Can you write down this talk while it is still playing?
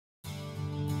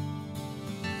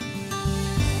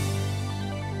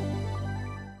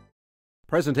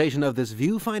Presentation of this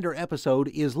ViewFinder episode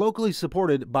is locally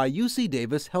supported by UC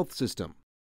Davis Health System.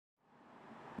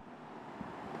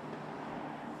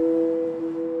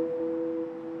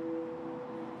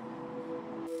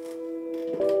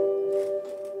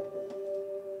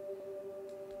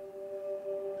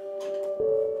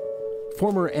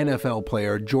 Former NFL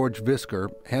player George Visker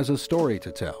has a story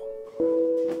to tell.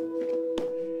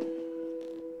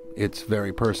 It's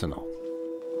very personal.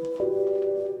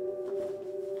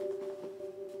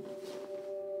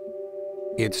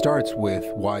 It starts with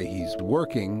why he's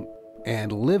working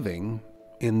and living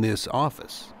in this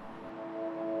office.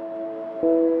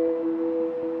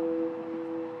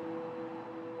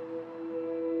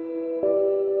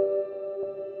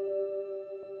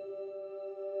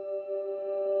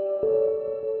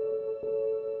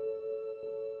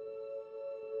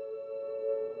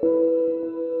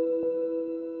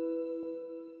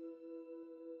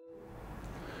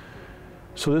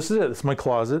 So this is it. It's my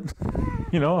closet.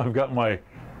 You know, I've got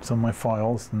some of my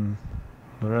files, and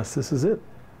the rest, this is it.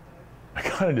 I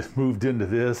kind of just moved into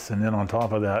this, and then on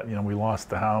top of that, you know, we lost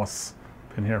the house.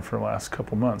 Been here for the last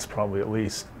couple months, probably at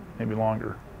least, maybe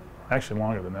longer. Actually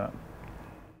longer than that.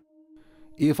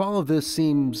 If all of this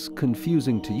seems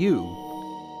confusing to you,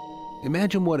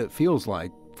 imagine what it feels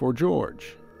like for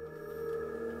George.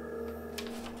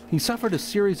 He suffered a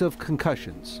series of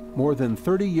concussions more than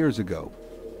 30 years ago,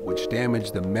 which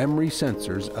damaged the memory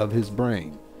sensors of his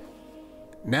brain.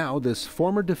 Now, this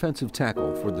former defensive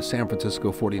tackle for the San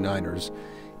Francisco 49ers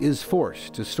is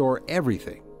forced to store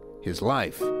everything, his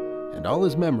life and all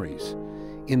his memories,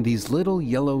 in these little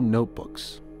yellow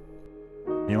notebooks.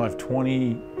 You know, I have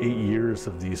 28 years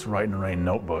of these Write in the Rain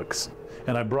notebooks.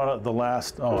 And I brought out the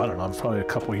last, I don't know, it's probably a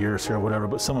couple years here or whatever,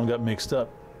 but some of them got mixed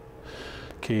up.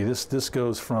 Okay, this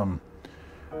goes from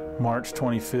March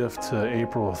 25th to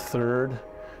April 3rd.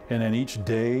 And then each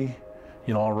day,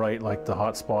 you know, I'll write like the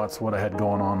hot spots, what I had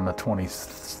going on the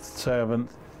 27th.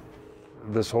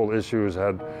 This whole issue has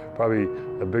had probably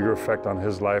a bigger effect on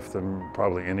his life than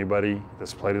probably anybody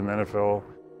that's played in the NFL.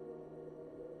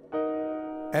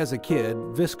 As a kid,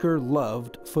 Visker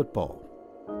loved football.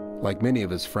 Like many of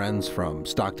his friends from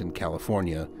Stockton,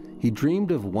 California, he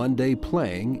dreamed of one day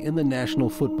playing in the National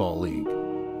Football League.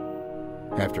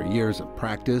 After years of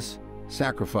practice,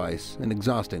 sacrifice, and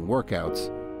exhausting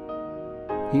workouts,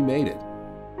 he made it.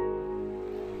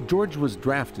 George was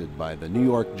drafted by the New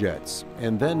York Jets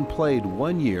and then played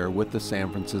 1 year with the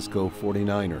San Francisco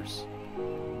 49ers.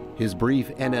 His brief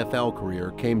NFL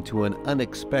career came to an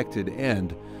unexpected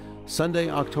end Sunday,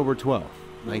 October 12,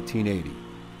 1980.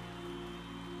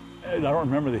 I don't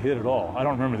remember the hit at all. I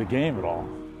don't remember the game at all.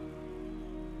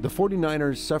 The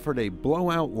 49ers suffered a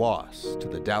blowout loss to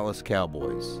the Dallas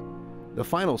Cowboys. The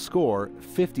final score,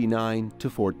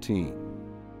 59-14.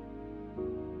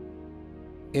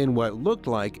 In what looked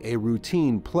like a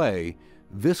routine play,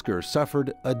 Visker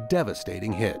suffered a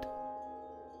devastating hit.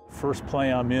 First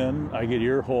play I'm in, I get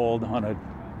ear-holed on a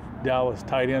Dallas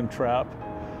tight end trap,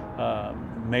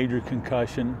 major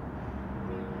concussion.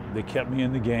 They kept me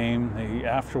in the game.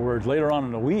 Afterwards, later on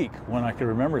in the week, when I could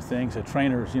remember things, the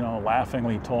trainers, you know,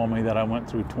 laughingly told me that I went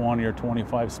through 20 or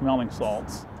 25 smelling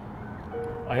salts.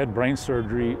 I had brain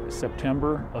surgery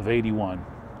September of '81.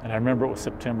 And I remember it was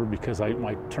September because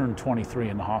I turned 23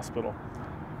 in the hospital.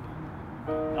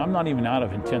 I'm not even out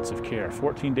of intensive care,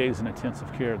 14 days in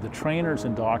intensive care. The trainers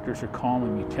and doctors are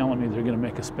calling me, telling me they're going to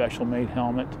make a special made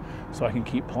helmet so I can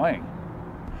keep playing.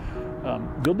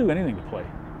 They'll do anything to play.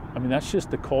 I mean, that's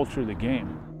just the culture of the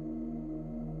game.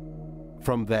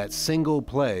 From that single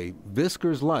play,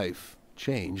 Visker's life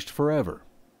changed forever.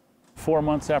 4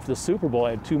 months after the Super Bowl, I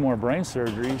had 2 more brain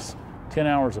surgeries, 10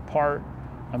 hours apart.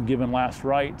 I'm given last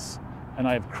rites, and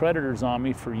I have creditors on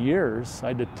me for years. I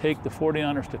had to take the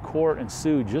 49ers to court and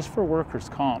sue just for workers'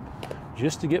 comp,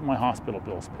 just to get my hospital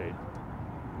bills paid.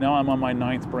 Now I'm on my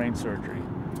 9th brain surgery.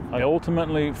 I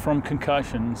ultimately, from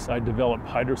concussions, I developed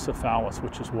hydrocephalus,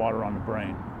 which is water on the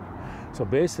brain. So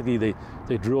basically,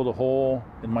 they drilled a hole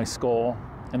in my skull,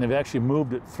 and they've actually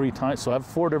moved it 3 times. So I have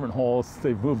 4 different holes.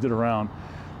 They've moved it around.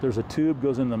 There's a tube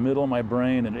goes in the middle of my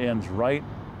brain and it ends right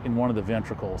in one of the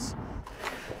ventricles.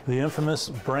 The infamous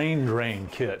brain drain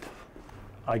kit.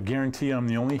 I guarantee I'm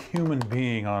the only human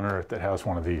being on earth that has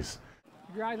one of these.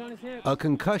 A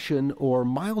concussion or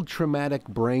mild traumatic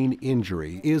brain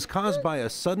injury is caused by a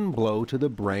sudden blow to the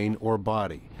brain or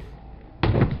body.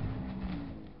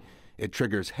 It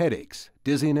triggers headaches,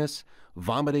 dizziness,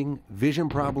 vomiting, vision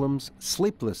problems,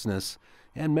 sleeplessness,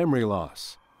 and memory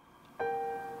loss.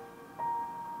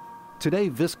 Today,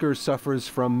 Visker suffers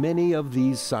from many of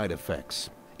these side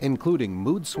effects, including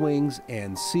mood swings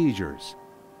and seizures.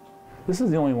 This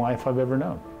is the only life I've ever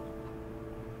known.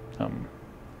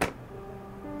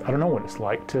 I don't know what it's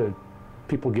like to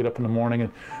people get up in the morning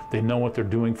and they know what they're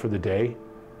doing for the day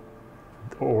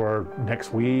or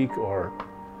next week, or,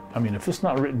 I mean, if it's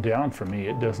not written down for me,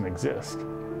 it doesn't exist.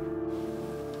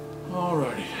 All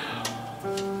righty.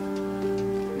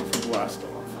 Blast off.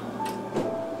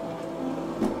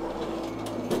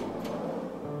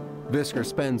 Visker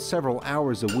spends several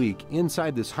hours a week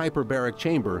inside this hyperbaric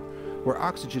chamber where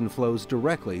oxygen flows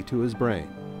directly to his brain.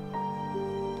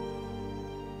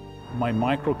 My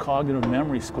microcognitive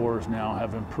memory scores now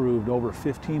have improved over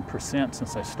 15%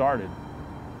 since I started.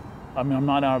 I mean, I'm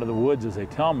not out of the woods as they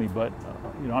tell me, but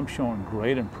you know, I'm showing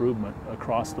great improvement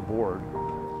across the board.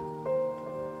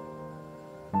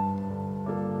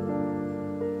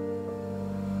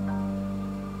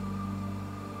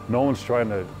 No one's trying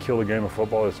to kill the game of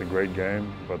football. It's a great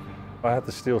game, but I have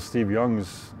to steal Steve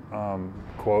Young's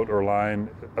quote or line,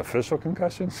 official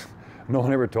concussions? No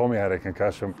one ever told me I had a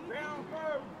concussion.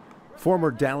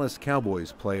 Former Dallas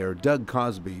Cowboys player Doug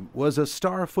Cosby was a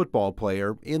star football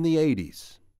player in the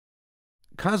 80s.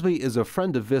 Cosby is a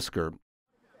friend of Visker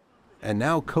and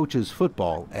now coaches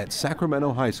football at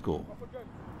Sacramento High School.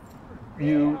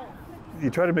 You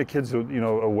try to make kids, you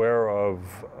know, aware of,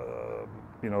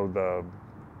 you know,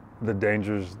 the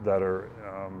dangers that are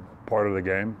part of the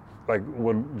game. Like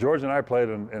when George and I played,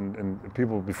 and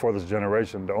people before this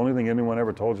generation, the only thing anyone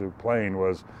ever told you playing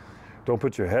was, don't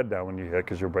put your head down when you hit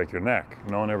because you'll break your neck.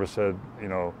 No one ever said, you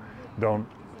know, don't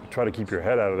try to keep your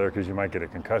head out of there because you might get a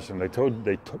concussion.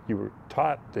 You were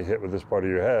taught to hit with this part of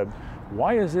your head.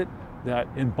 Why is it that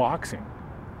in boxing,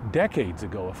 decades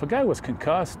ago, if a guy was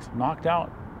concussed, knocked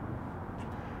out,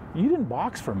 you didn't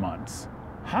box for months?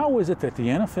 How is it that the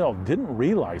NFL didn't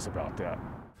realize about that?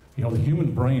 You know, the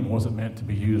human brain wasn't meant to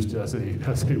be used as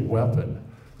a weapon.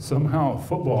 Somehow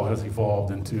football has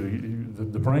evolved into,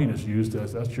 the brain is used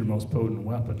as, that's your most potent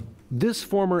weapon. This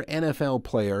former NFL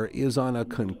player is on a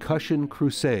concussion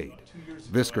crusade.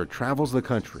 Visker travels the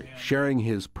country, sharing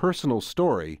his personal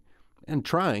story and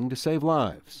trying to save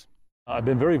lives. I've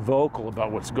been very vocal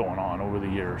about what's going on over the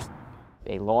years.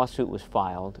 A lawsuit was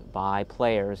filed by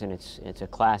players, and it's a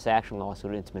class action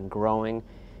lawsuit. It's been growing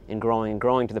and growing and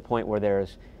growing to the point where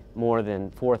there's more than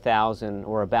 4,000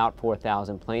 or about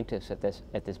 4,000 plaintiffs at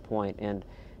this point, and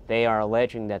they are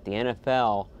alleging that the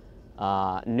NFL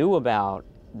knew about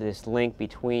this link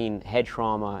between head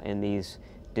trauma and these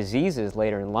diseases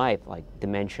later in life, like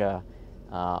dementia,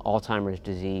 Alzheimer's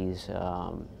disease,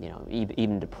 you know,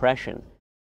 even depression.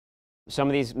 Some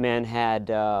of these men had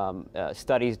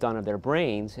studies done of their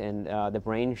brains, and the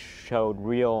brain showed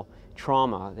real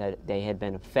trauma, that they had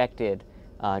been affected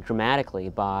dramatically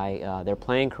by their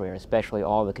playing career, especially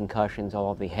all the concussions,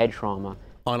 all of the head trauma.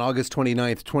 On August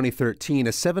 29, 2013, a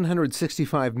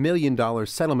 $765 million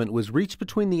settlement was reached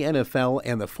between the NFL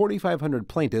and the 4,500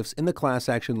 plaintiffs in the class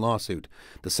action lawsuit.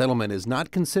 The settlement is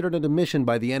not considered an admission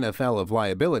by the NFL of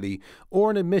liability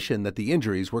or an admission that the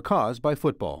injuries were caused by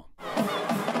football.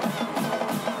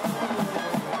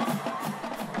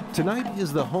 Tonight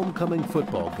is the homecoming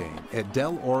football game at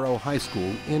Del Oro High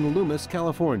School in Loomis,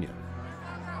 California.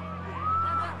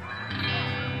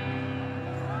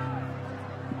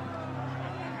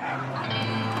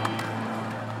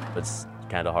 It's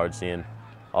kind of hard seeing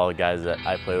all the guys that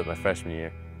I played with my freshman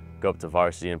year go up to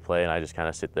varsity and play, and I just kind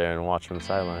of sit there and watch from the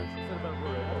sidelines.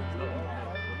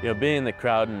 You know, being in the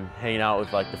crowd and hanging out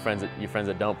with like your friends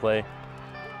that don't play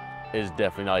is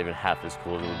definitely not even half as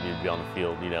cool as it would be to be on the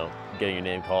field, you know, getting your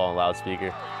name called on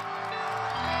loudspeaker.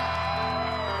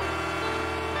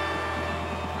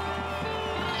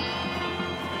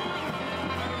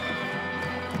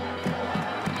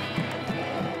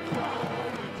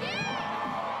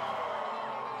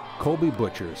 Colby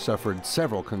Butcher suffered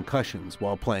several concussions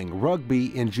while playing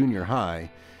rugby in junior high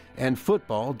and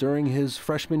football during his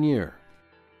freshman year.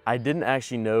 I didn't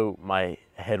actually know my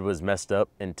head was messed up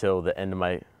until the end of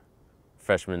my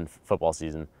freshman football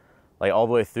season. Like all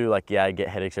the way through, like, yeah, I get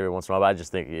headaches every once in a while, but I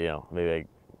just think, you know, maybe I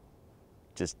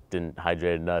just didn't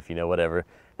hydrate enough, you know, whatever.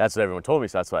 That's what everyone told me,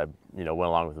 so that's why I, you know, went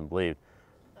along with and believed.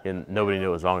 And nobody knew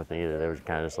what was wrong with me either. They were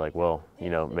kind of just like, well, you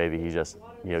know, maybe he's just,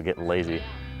 you know, getting lazy.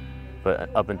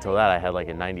 But up until that, I had like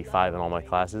a 95 in all my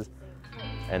classes.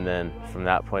 And then from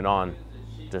that point on,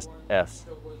 just Fs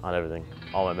on everything.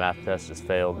 All my math tests just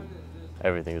failed.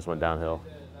 Everything just went downhill.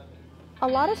 A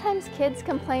lot of times kids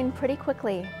complain pretty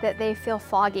quickly that they feel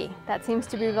foggy. That seems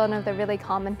to be one of the really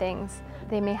common things.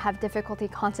 They may have difficulty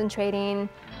concentrating,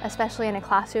 especially in a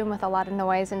classroom with a lot of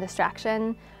noise and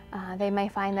distraction. They may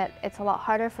find that it's a lot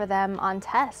harder for them on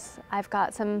tests. I've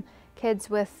got some kids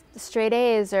with straight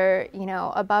A's or,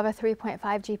 above a 3.5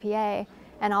 GPA,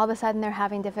 and all of a sudden they're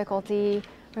having difficulty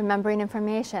remembering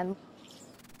information.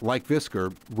 Like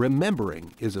Visker,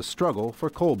 remembering is a struggle for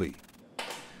Colby.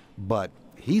 But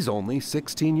he's only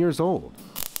 16 years old.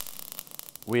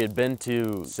 We had been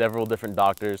to several different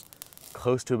doctors,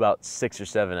 close to about 6 or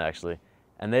 7 actually,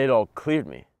 and they had all cleared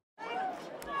me.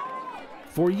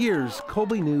 For years,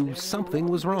 Colby knew something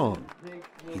was wrong.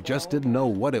 He just didn't know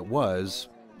what it was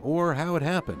or how it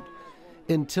happened,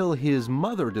 until his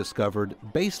mother discovered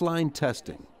baseline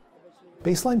testing.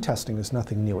 Baseline testing is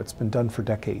nothing new. It's been done for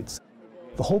decades.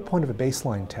 The whole point of a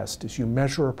baseline test is you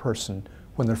measure a person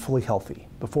when they're fully healthy,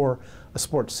 before a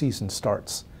sports season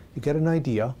starts. You get an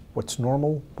idea what's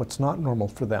normal, what's not normal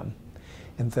for them.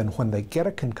 And then when they get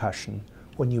a concussion,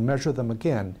 when you measure them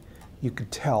again, you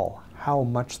could tell how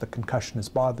much the concussion has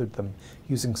bothered them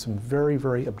using some very,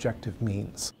 very objective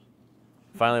means.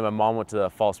 Finally, my mom went to the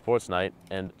fall sports night,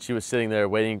 and she was sitting there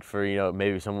waiting for,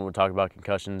 maybe someone would talk about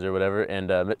concussions or whatever, and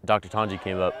Dr. Tanji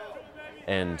came up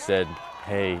and said,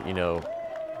 hey,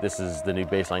 this is the new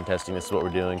baseline testing, this is what we're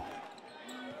doing.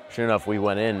 Sure enough, we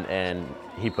went in, and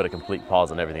he put a complete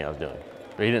pause on everything I was doing.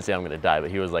 He didn't say I'm gonna die,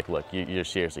 but he was like, look, you're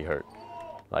seriously hurt.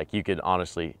 Like, you could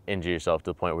honestly injure yourself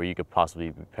to the point where you could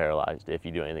possibly be paralyzed if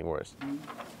you do anything worse.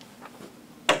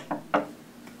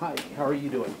 Hi, how are you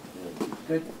doing?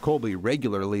 Good. Colby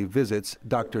regularly visits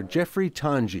Dr. Jeffrey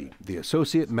Tanji, the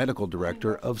Associate Medical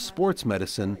Director of Sports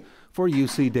Medicine for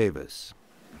UC Davis.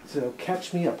 So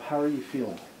catch me up, how are you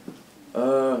feeling?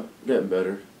 Getting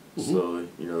better slowly.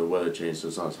 The weather changed, so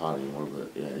it's not as hot anymore,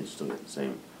 but yeah, you still get the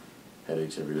same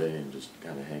headaches every day and just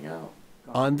kind of hang out.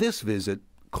 On this visit,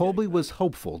 Colby was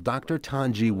hopeful Dr.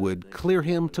 Tanji would clear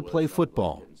him to play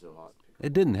football.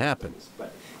 It didn't happen.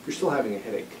 But if you're still having a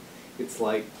headache, it's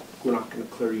like we're not going to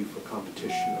clear you for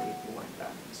competition or anything like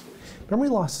that. Memory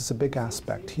loss is a big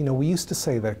aspect. We used to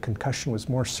say that concussion was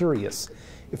more serious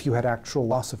if you had actual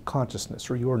loss of consciousness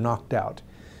or you were knocked out.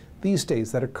 These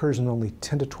days, that occurs in only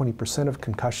 10 to 20% of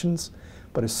concussions,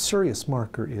 but a serious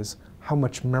marker is how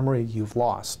much memory you've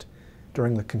lost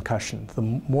during the concussion. The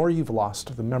more you've lost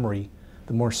of the memory,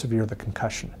 the more severe the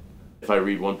concussion. If I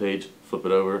read one page, flip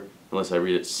it over, unless I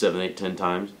read it 7, 8, 10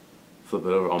 times, flip it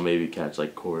over, I'll maybe catch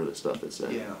like core of the stuff that's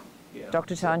there. Yeah.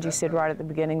 Dr. Tanji said right at the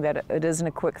beginning that it isn't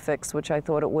a quick fix, which I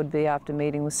thought it would be after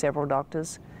meeting with several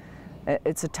doctors.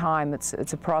 It's a time, it's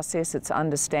a process, it's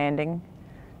understanding.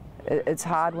 It's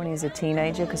hard when he's a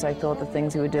teenager because I thought the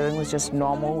things he was doing was just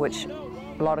normal, which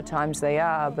a lot of times they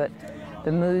are, but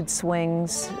the mood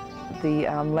swings, the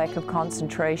lack of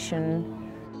concentration.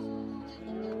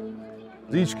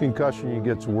 Each concussion you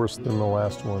get's worse than the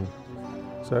last one.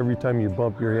 So every time you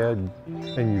bump your head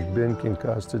and you've been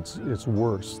concussed, it's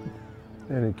worse.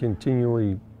 And it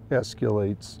continually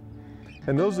escalates.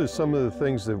 And those are some of the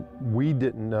things that we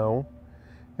didn't know,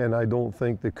 and I don't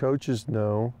think the coaches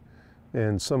know,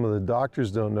 and some of the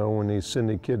doctors don't know when they send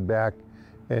a kid back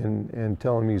and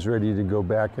tell him he's ready to go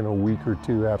back in a week or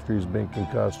 2 after he's been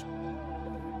concussed.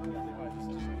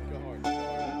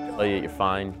 Tell you you're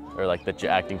fine, or like that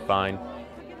you're acting fine,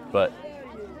 but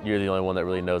you're the only one that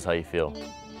really knows how you feel.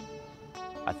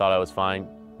 I thought I was fine,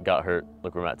 got hurt,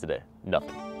 look where I'm at today.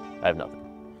 Nothing. I have nothing.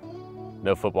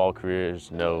 No football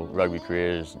careers, no rugby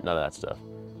careers, none of that stuff.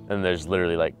 And there's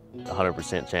literally like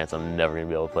 100% chance I'm never gonna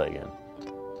be able to play again.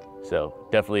 So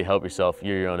definitely help yourself.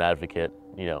 You're your own advocate,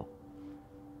 You're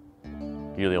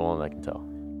the only one that can tell.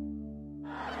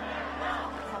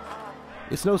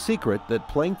 It's no secret that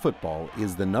playing football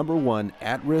is the #1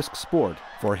 at-risk sport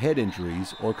for head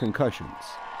injuries or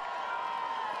concussions.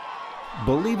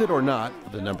 Believe it or not,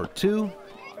 the #2,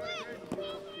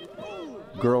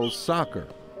 girls soccer.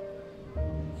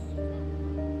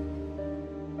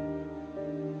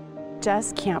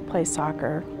 Jess can't play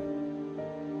soccer.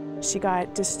 She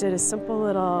just did a simple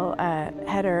little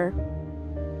header.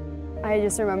 I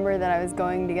just remember that I was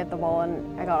going to get the ball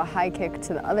and I got a high kick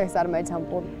to the other side of my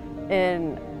temple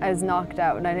and I was knocked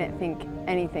out and I didn't think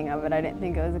anything of it. I didn't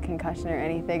think it was a concussion or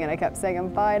anything and I kept saying,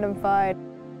 I'm fine, I'm fine.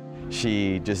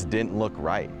 She just didn't look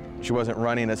right. She wasn't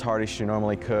running as hard as she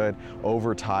normally could,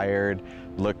 overtired,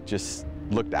 just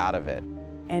looked out of it.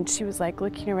 And she was like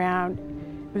looking around.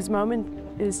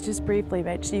 It was just briefly,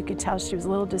 but you could tell she was a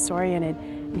little disoriented.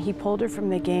 And he pulled her from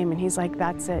the game and he's like,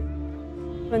 that's it.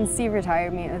 When Steve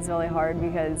retired me, it was really hard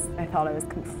because I thought I was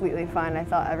completely fine. I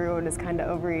thought everyone was kind of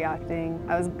overreacting.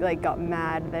 I was got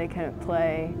mad that I couldn't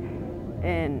play,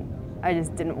 and I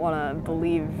just didn't want to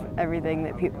believe everything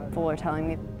that people were telling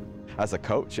me. As a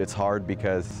coach, it's hard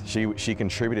because she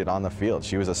contributed on the field.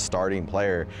 She was a starting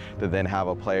player. To then have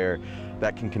a player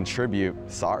that can contribute,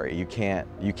 sorry, you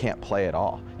can't play at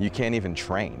all. You can't even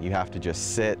train. You have to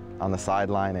just sit on the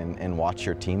sideline and watch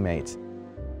your teammates.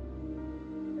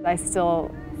 I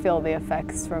still feel the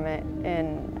effects from it,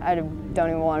 and I don't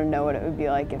even want to know what it would be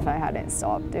like if I hadn't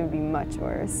stopped. It would be much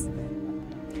worse.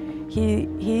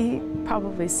 He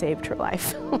probably saved her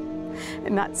life.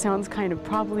 And that sounds kind of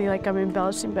probably like I'm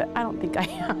embellishing, but I don't think I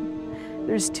am.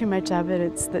 There's too much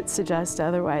evidence that suggests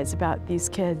otherwise about these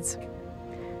kids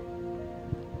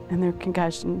and their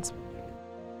concussions.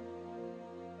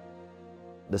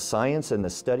 The science and the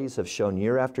studies have shown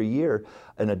year after year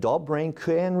an adult brain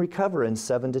can recover in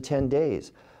 7 to 10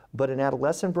 days. But an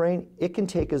adolescent brain, it can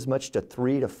take as much to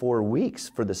 3 to 4 weeks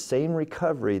for the same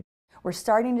recovery. We're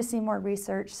starting to see more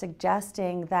research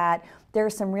suggesting that there are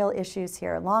some real issues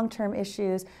here, long-term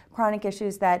issues, chronic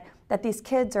issues, that these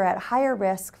kids are at higher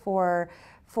risk for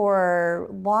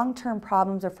long-term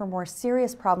problems or for more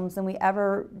serious problems than we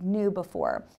ever knew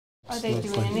before. Are they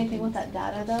doing anything with that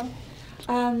data though?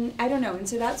 I don't know, and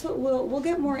so that's what we'll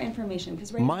get more information.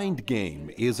 Mind Game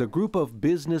is a group of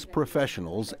business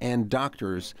professionals and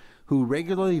doctors who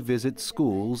regularly visit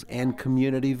schools and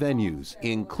community venues,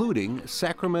 including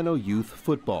Sacramento youth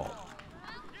football.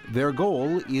 Their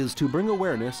goal is to bring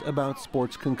awareness about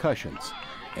sports concussions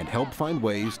and help find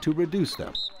ways to reduce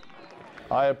them.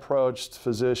 I approached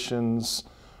physicians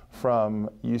from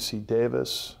UC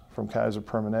Davis, from Kaiser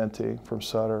Permanente, from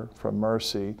Sutter, from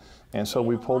Mercy, and so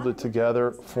we pulled it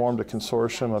together, formed a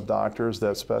consortium of doctors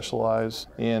that specialize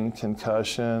in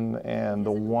concussion, and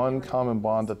the one common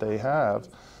bond that they have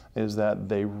is that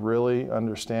they really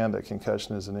understand that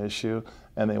concussion is an issue,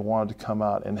 and they wanted to come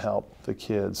out and help the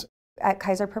kids. At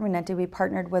Kaiser Permanente, we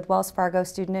partnered with Wells Fargo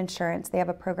Student Insurance. They have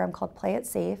a program called Play It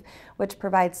Safe, which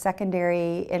provides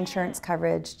secondary insurance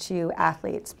coverage to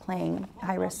athletes playing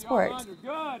high-risk sports.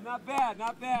 Good, not bad,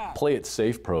 not bad. Play It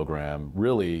Safe program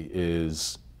really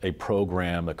is a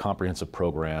program, a comprehensive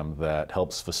program that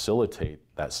helps facilitate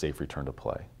that safe return to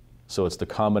play. So it's the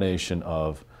combination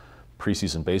of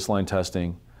preseason baseline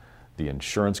testing, the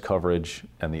insurance coverage,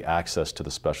 and the access to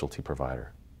the specialty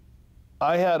provider.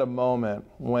 I had a moment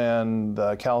when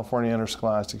the California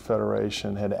Interscholastic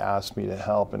Federation had asked me to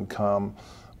help and come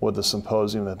with a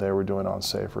symposium that they were doing on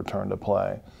safe return to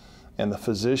play. And the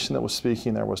physician that was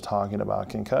speaking there was talking about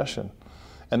concussion.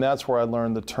 And that's where I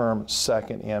learned the term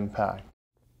second impact.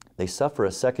 They suffer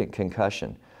a second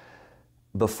concussion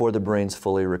before the brain's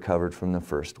fully recovered from the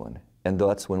first one. And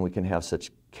that's when we can have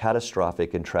such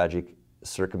catastrophic and tragic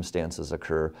circumstances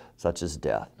occur, such as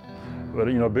death. But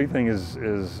a big thing is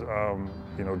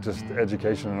just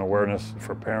education and awareness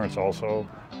for parents also.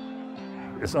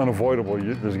 It's unavoidable.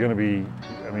 There's going to be,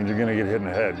 you're going to get hit in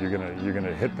the head. You're going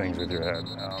to hit things with your head.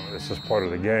 It's just part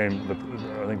of the game. But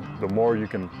I think the more you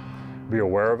can be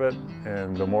aware of it,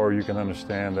 and the more you can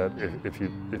understand that if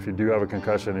you do have a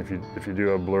concussion, if you do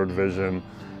have blurred vision,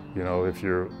 if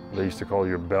they used to call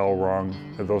your bell rung,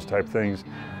 those type things,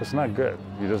 it's not good.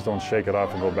 You just don't shake it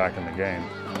off and go back in the game.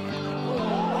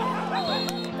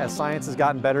 As science has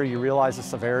gotten better, you realize the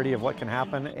severity of what can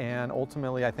happen, and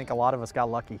ultimately I think a lot of us got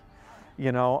lucky,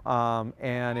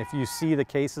 and if you see the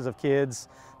cases of kids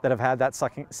that have had that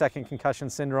second concussion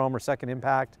syndrome or second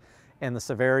impact and the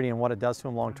severity and what it does to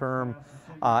them long term,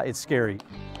 it's scary.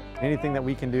 Anything that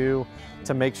we can do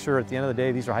to make sure at the end of the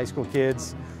day these are high school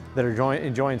kids that are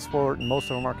enjoying sport, and most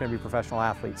of them aren't going to be professional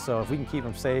athletes. So if we can keep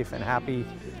them safe and happy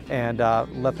and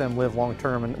let them live long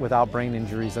term and without brain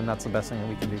injuries, then that's the best thing that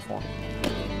we can do for them.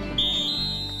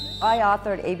 I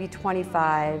authored AB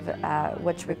 25,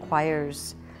 which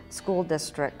requires school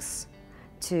districts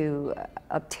to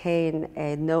obtain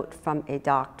a note from a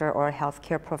doctor or a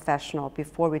healthcare professional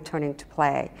before returning to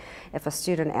play if a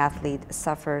student athlete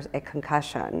suffers a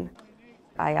concussion.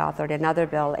 I authored another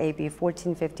bill, AB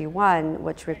 1451,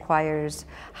 which requires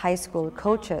high school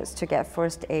coaches to get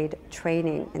first aid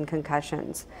training in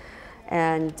concussions.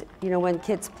 And when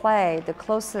kids play, the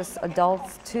closest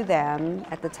adults to them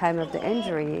at the time of the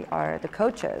injury are the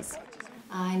coaches.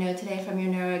 I know today from your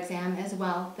neuro exam as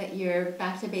well that you're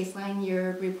back to baseline,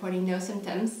 you're reporting no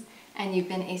symptoms, and you've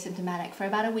been asymptomatic for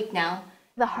about a week now.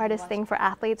 The hardest thing for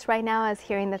athletes right now is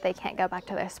hearing that they can't go back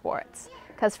to their sports.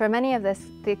 Because for many of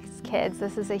these kids,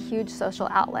 this is a huge social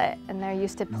outlet, and they're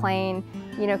used to playing,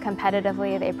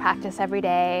 competitively. They practice every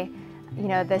day.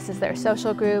 This is their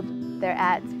social group. They're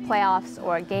at playoffs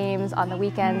or games on the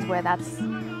weekends where that's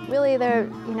really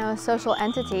their, social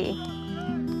entity.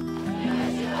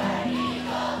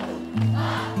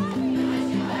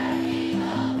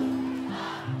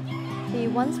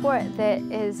 one sport that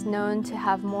is known to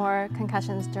have more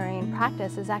concussions during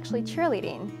practice is actually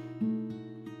cheerleading.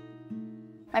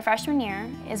 My freshman year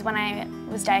is when I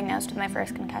was diagnosed with my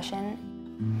first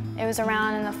concussion. It was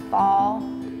around in the fall,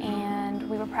 and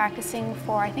we were practicing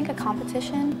for, I think, a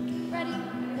competition. Ready,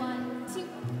 1,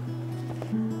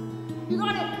 2. You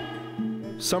got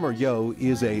it! Summer Yo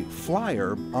is a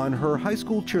flyer on her high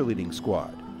school cheerleading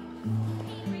squad.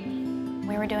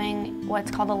 We were doing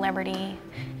what's called a liberty,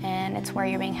 and it's where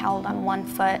you're being held on one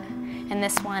foot, and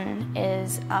this one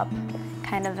is up,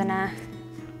 kind of in a,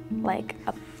 like,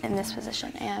 up in this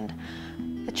position. And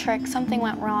the trick, something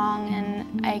went wrong,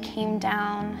 and I came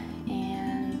down,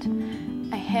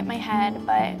 and I hit my head,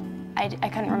 but I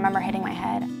couldn't remember hitting my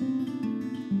head.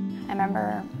 I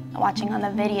remember watching on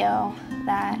the video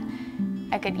that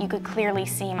you could clearly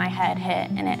see my head hit,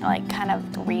 and it like kind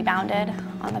of rebounded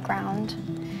on the ground.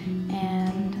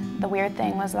 And the weird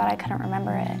thing was that I couldn't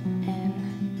remember it.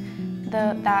 And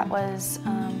that was,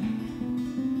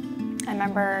 I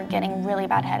remember getting really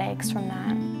bad headaches from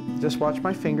that. Just watch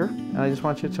my finger, and I just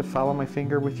want you to follow my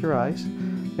finger with your eyes.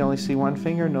 You only see one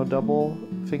finger, no double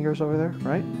fingers over there,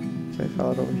 right? So I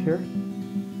follow it over here.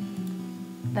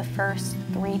 The first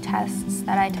 3 tests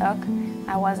that I took,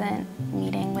 I wasn't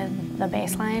meeting with the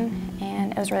baseline,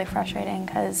 and it was really frustrating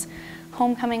because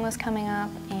homecoming was coming up,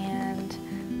 and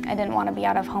I didn't want to be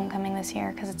out of homecoming this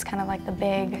year because it's kind of like the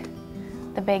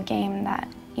big game that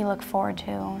you look forward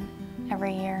to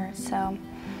every year. So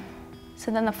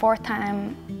then the 4th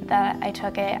time that I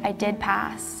took it, I did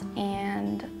pass,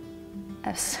 and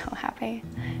I was so happy.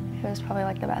 It was probably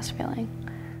like the best feeling.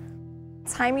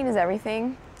 Timing is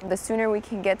everything. The sooner we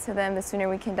can get to them, the sooner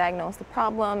we can diagnose the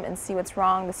problem and see what's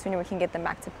wrong, the sooner we can get them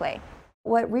back to play.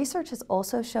 What research has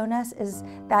also shown us is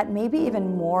that maybe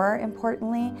even more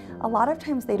importantly, a lot of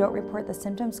times they don't report the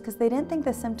symptoms because they didn't think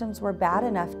the symptoms were bad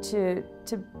enough to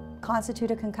constitute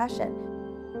a concussion.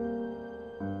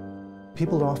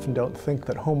 People often don't think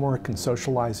that homework and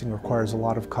socializing requires a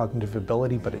lot of cognitive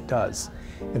ability, but it does.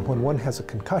 And when one has a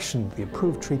concussion, the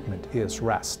approved treatment is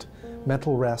rest.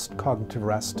 Mental rest, cognitive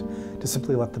rest, to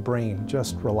simply let the brain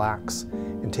just relax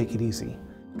and take it easy.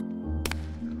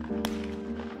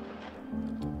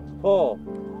 Oh.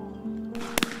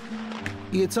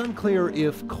 It's unclear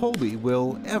if Colby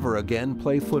will ever again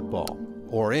play football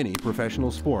or any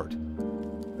professional sport.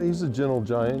 He's a gentle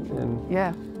giant, and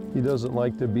yeah, he doesn't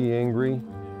like to be angry.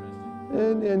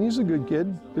 And he's a good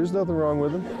kid. There's nothing wrong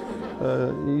with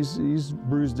him. He's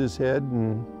bruised his head,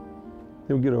 and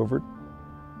he'll get over it.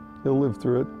 He'll live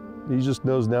through it. He just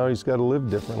knows now he's got to live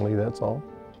differently, that's all.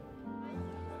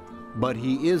 But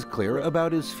he is clear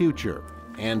about his future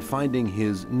and finding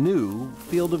his new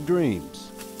field of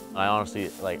dreams. I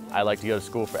honestly, I like to go to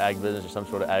school for ag business or some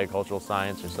sort of agricultural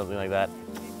science or something like that.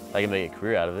 I can make a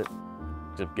career out of it,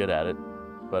 because I'm good at it.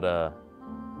 But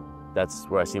that's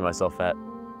where I see myself at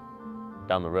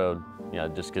down the road. You know,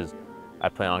 just because I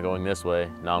plan on going this way,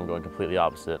 now I'm going completely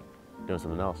opposite, doing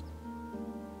something else.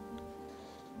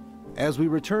 As we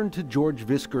return to George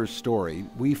Visker's story,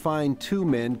 we find 2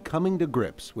 men coming to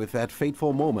grips with that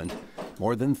fateful moment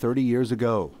more than 30 years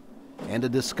ago, and a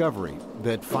discovery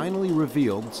that finally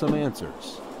revealed some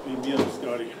answers.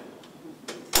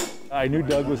 I knew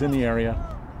Doug was in the area.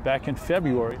 Back in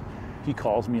February, he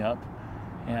calls me up,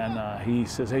 and he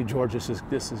says, "Hey George, this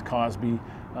is Cosby.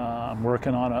 I'm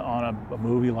working on a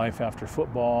movie, Life After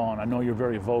Football, and I know you're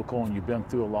very vocal and you've been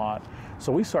through a lot."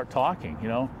 So we start talking, you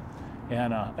know.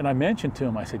 And I mentioned to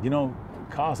him, I said, "You know,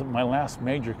 Cos, my last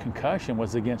major concussion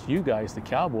was against you guys, the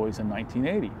Cowboys, in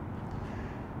 1980.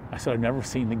 I said, "I've never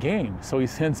seen the game." So he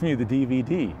sends me the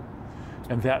DVD.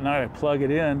 And that night I plug it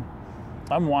in,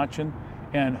 I'm watching,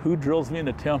 and who drills me in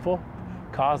the temple?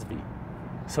 Cosby.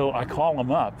 So I call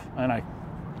him up, and I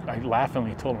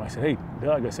laughingly told him, I said, "Hey,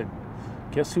 Doug," I said,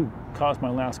 "guess who caused my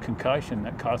last concussion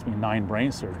that caused me 9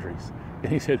 brain surgeries?"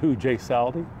 And he said, "Who, Jay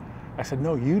Saldy?" I said,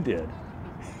 "No, you did."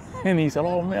 And he said,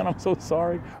 "Oh man, I'm so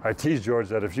sorry." I teased George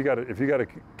that if you got a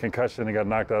concussion and got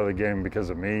knocked out of the game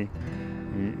because of me,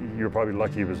 you're probably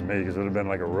lucky it was me, because it would have been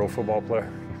like a real football player.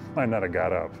 You might not have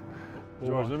got up.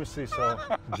 George, let me see. So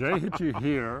Jay hit you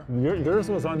here. Yours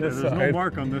was on this side. There's no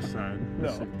mark on this side.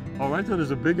 No. Oh, right there,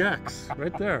 there's a big X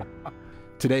right there.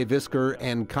 Today, Visker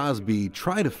and Cosby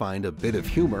try to find a bit of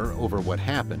humor over what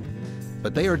happened,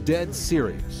 but they are dead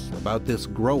serious about this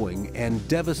growing and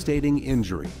devastating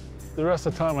injury. The rest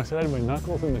of the time I said I had my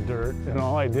knuckles in the dirt, and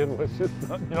all I did was just,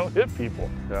 hit people.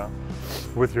 Yeah,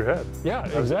 with your head. Yeah,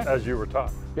 exactly. As you were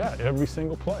taught. Yeah, every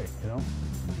single play,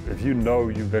 If you know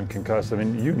you've been concussed, I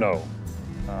mean, you know.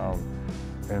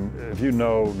 And if you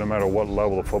know, no matter what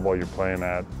level of football you're playing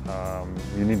at,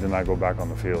 you need to not go back on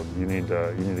the field. You need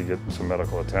to get some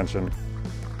medical attention.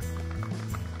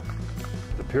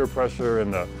 The peer pressure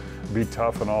and the be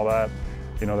tough and all that,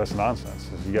 you know, that's nonsense.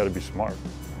 You got to be smart.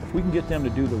 If we can get them to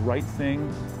do the right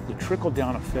thing, the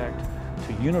trickle-down effect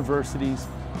to universities,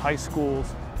 high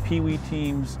schools, Pee-wee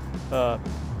teams,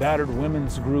 battered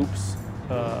women's groups,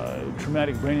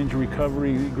 traumatic brain injury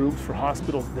recovery groups for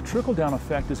hospitals, the trickle-down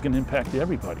effect is going to impact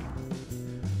everybody.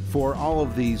 For all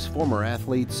of these former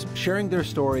athletes, sharing their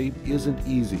story isn't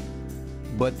easy,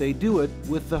 but they do it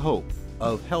with the hope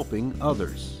of helping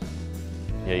others.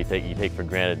 Yeah, you take for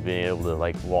granted being able to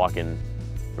like walk and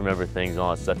remember things and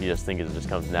all that stuff. You just think it just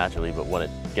comes naturally, but when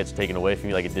it gets taken away from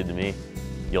you like it did to me,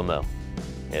 you'll know.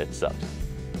 It sucks.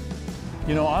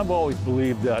 You know, I've always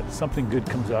believed that something good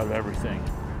comes out of everything.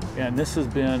 And this has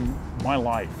been my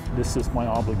life. This is my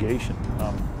obligation.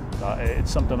 It's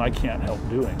something I can't help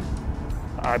doing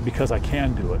because I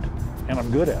can do it, and I'm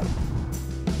good at it.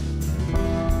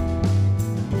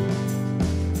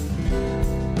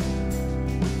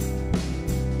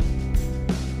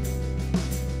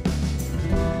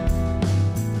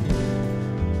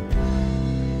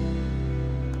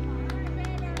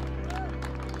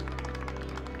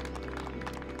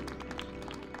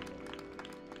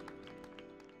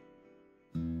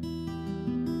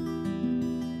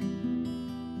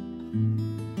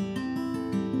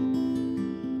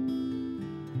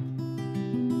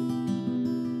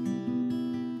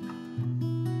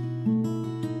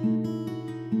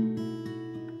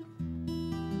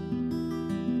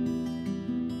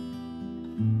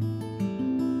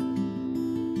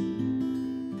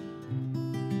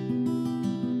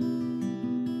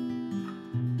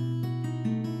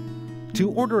 To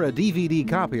order a DVD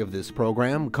copy of this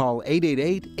program, call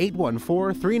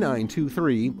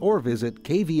 888-814-3923 or visit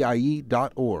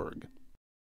kvie.org.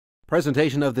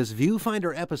 Presentation of this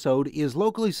ViewFinder episode is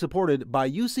locally supported by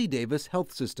UC Davis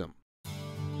Health System.